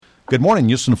Good morning.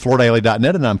 You listen to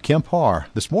FloorDaily.net, and I'm Kemp Harr.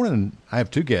 This morning, I have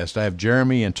two guests. I have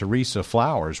Jeremy and Teresa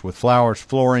Flowers with Flowers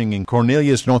Flooring in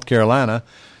Cornelius, North Carolina.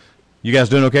 You guys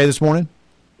doing okay this morning?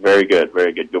 Very good,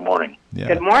 very good. Good morning. Yeah.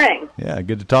 Good morning. Yeah,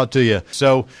 good to talk to you.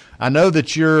 So I know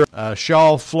that you're a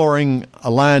Shaw Flooring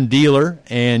Aligned dealer,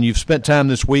 and you've spent time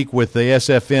this week with the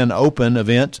SFN Open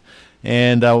event,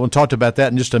 and we'll talk about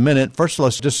that in just a minute. First,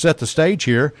 let's just set the stage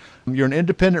here. You're an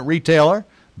independent retailer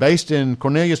based in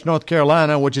Cornelius, North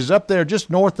Carolina, which is up there just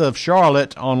north of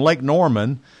Charlotte on Lake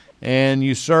Norman, and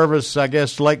you service, I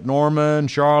guess, Lake Norman,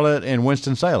 Charlotte, and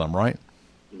Winston-Salem, right?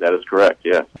 That is correct,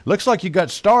 yes. Looks like you got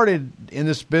started in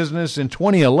this business in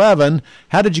 2011.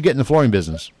 How did you get in the flooring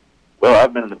business? Well,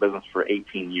 I've been in the business for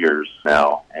 18 years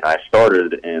now, and I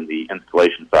started in the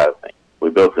installation side of things. We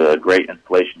built a great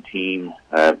installation team,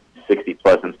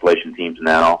 60-plus installation teams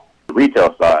now. The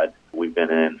retail side, we've been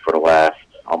in for the last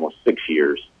almost 6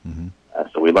 years. Mm-hmm.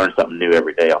 So we learn something new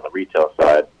every day on the retail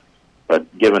side.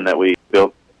 But given that we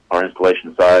built our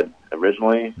installation side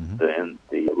originally, mm-hmm.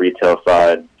 the retail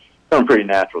side, it's been pretty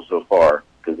natural so far,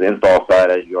 because the install side,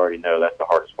 as you already know, that's the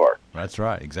hardest part. That's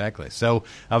right, exactly. So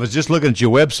I was just looking at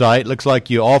your website. It looks like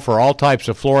you offer all types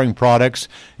of flooring products,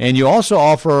 and you also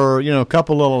offer, a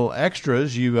couple little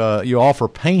extras. You offer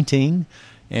painting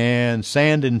and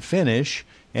sand and finish,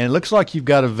 and it looks like you've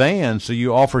got a van, so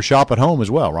you offer shop at home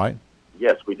as well, right?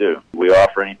 Yes, we do. We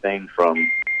offer anything from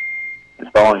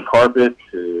installing carpet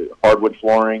to hardwood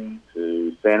flooring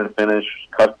to sand and finish,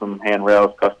 custom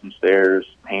handrails, custom stairs,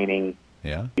 painting.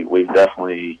 Yeah. We've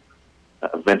definitely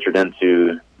ventured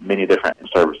into many different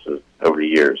services over the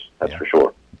years, that's for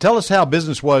sure. Tell us how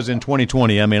business was in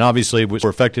 2020. I mean, obviously, we were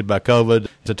affected by COVID.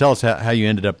 So tell us how you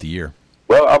ended up the year.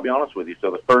 Well, I'll be honest with you.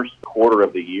 So the first quarter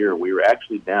of the year, we were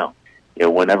actually down.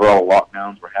 Whenever all the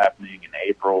lockdowns were happening in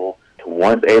April,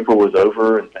 once April was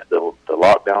over and the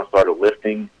lockdown started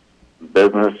lifting,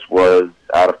 business was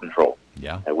out of control.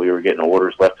 Yeah. And we were getting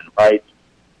orders left and right.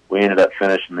 We ended up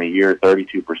finishing the year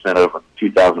 32% over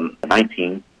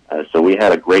 2019. So we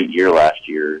had a great year last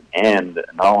year. And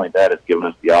not only that, it's given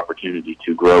us the opportunity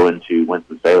to grow into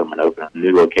Winston-Salem and open a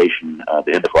new location at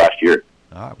the end of last year.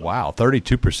 Wow,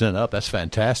 32% up. That's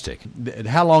fantastic.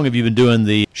 How long have you been doing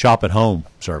the shop at home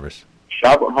service?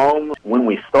 Shop at home, when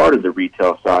we started the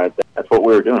retail side, that's what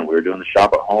we were doing. We were doing the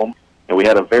shop at home, and we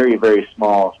had a very, very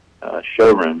small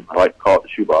showroom. I like to call it the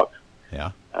shoebox.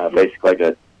 Yeah. Basically like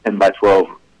a 10 by 12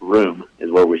 room is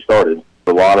where we started.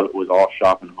 A lot of it was all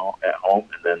shopping at home,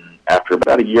 and then after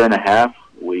about a year and a half,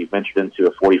 we ventured into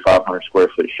a 4,500 square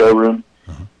foot showroom.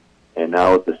 Uh-huh. And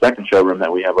now with the second showroom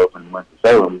that we have open in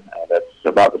Winston-Salem, that's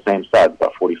about the same size,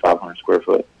 about 4,500 square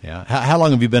foot. Yeah. How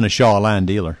long have you been a Shaw Aligned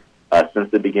dealer?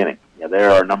 Since the beginning.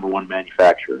 They're our number one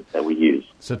manufacturer that we use.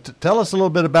 So tell us a little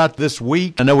bit about this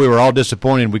week. I know we were all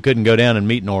disappointed we couldn't go down and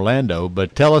meet in Orlando,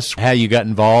 but tell us how you got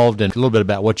involved and a little bit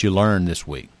about what you learned this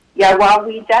week. Yeah, well,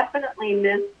 we definitely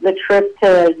missed the trip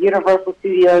to Universal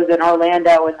Studios in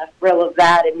Orlando and the thrill of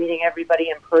that and meeting everybody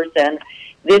in person.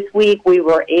 This week we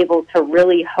were able to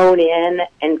really hone in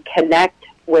and connect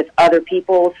with other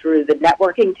people through the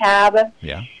networking tab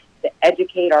to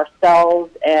educate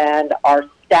ourselves and our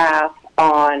staff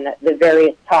on the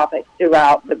various topics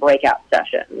throughout the breakout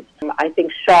sessions. I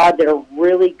think Shaw did a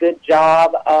really good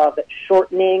job of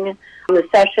shortening the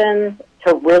sessions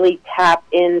to really tap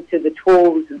into the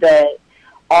tools that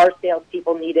our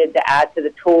salespeople needed to add to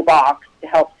the toolbox to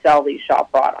help sell these Shaw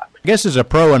products. I guess there's a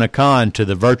pro and a con to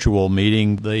the virtual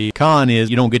meeting. The con is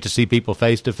you don't get to see people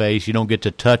face-to-face. You don't get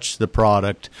to touch the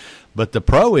product. But the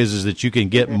pro is that you can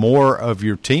get more of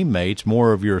your teammates,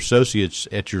 more of your associates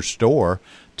at your store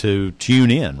to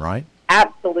tune in, right?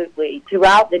 Absolutely.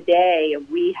 Throughout the day,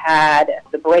 we had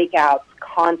the breakouts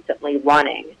constantly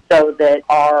running so that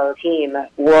our team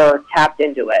were tapped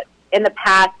into it. In the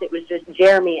past, it was just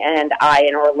Jeremy and I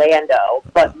in Orlando,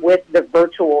 but with the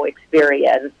virtual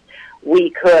experience,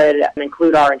 we could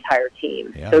include our entire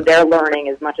team. Yeah. So they're learning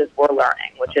as much as we're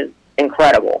learning, which is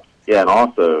incredible. Yeah, and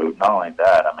also, not only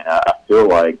that, I feel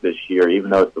like this year, even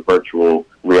though it's the virtual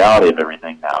reality of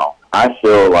everything now, I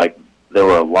feel like there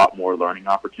were a lot more learning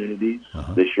opportunities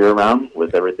this year around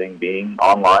with everything being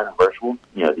online and virtual.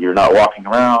 You're not walking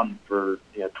around for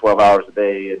 12 hours a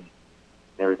day and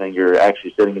everything. You're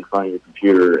actually sitting in front of your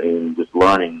computer and just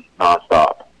learning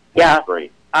nonstop. Yeah, that's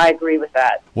great. I agree with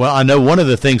that. Well, I know one of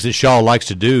the things that Shaw likes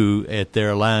to do at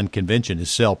their Aligned convention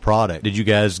is sell product. Did you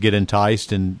guys get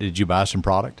enticed and did you buy some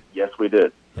product? Yes, we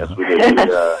did. Yes, we did.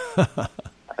 I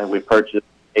think we purchased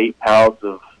 8 pallets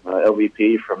of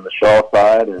LVP from the Shaw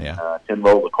side and 10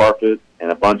 rolls of carpet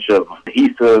and a bunch of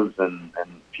adhesives and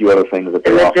few other things that And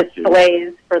they're the offering too.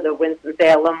 displays for the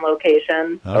Winston-Salem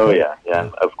location. Oh yeah.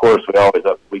 Of course,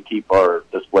 we keep our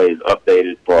displays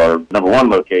updated for our number one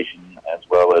location, as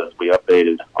well as we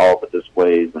updated all the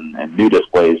displays and new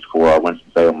displays for our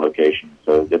Winston-Salem location.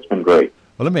 So it's been great.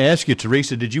 Well, let me ask you,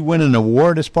 Teresa, did you win an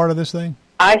award as part of this thing?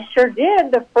 I sure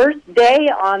did. The first day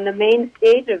on the main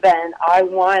stage event, I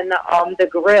won the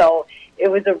grill.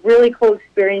 It was a really cool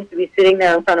experience to be sitting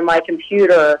there in front of my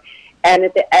computer, and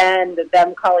at the end,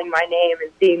 them calling my name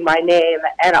and seeing my name,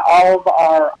 and all of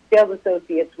our sales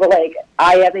associates were like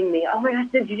IMing me. Oh my gosh,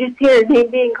 did you just hear your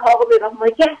name being called? And I'm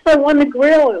like, yes, I won the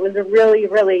grill. It was a really,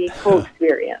 really cool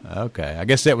experience. Okay, I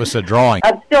guess that was a drawing.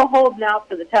 I'm still holding out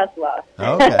for the Tesla.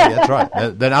 Okay, that's right.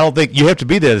 Then I don't think you have to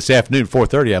be there this afternoon at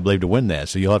 4:30, I believe, to win that.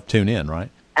 So you'll have to tune in, right?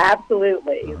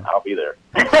 Absolutely. I'll be there.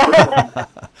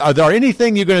 Are there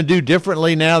anything you're going to do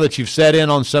differently now that you've sat in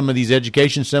on some of these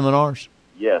education seminars?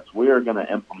 Yes, we are going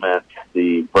to implement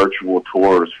the virtual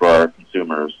tours for our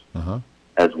consumers,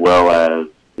 as well as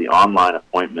the online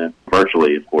appointment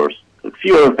virtually, of course. A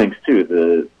few other things, too.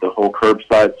 The whole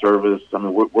curbside service. I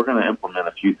mean, we're going to implement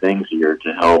a few things here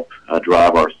to help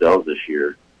drive our sales this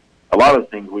year. A lot of the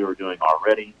things we were doing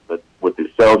already, but with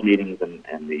the sales meetings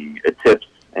and the tips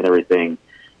and everything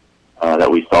that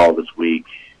we saw this week,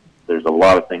 there's a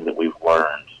lot of things that we've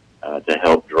learned to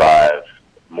help drive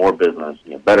more business,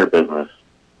 better business,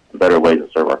 and better ways to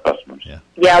serve our customers.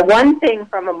 Yeah, one thing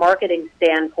from a marketing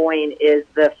standpoint is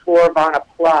the Floravana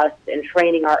Plus and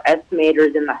training our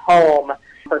estimators in the home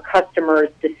for customers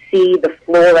to see the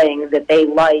flooring that they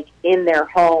like in their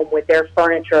home with their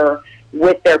furniture,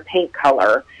 with their paint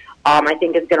color. I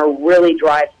think it's going to really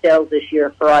drive sales this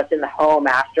year for us in the home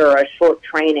after a short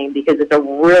training, because it's a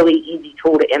really easy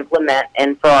tool to implement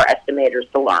and for our estimators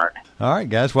to learn. All right,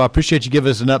 guys. Well, I appreciate you giving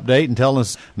us an update and telling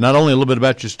us not only a little bit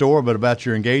about your store, but about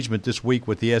your engagement this week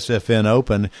with the SFN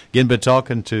Open. Again, been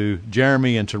talking to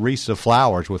Jeremy and Teresa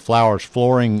Flowers with Flowers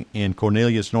Flooring in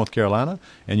Cornelius, North Carolina,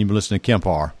 and you've been listening to Kemp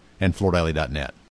R and FloorDaily.net.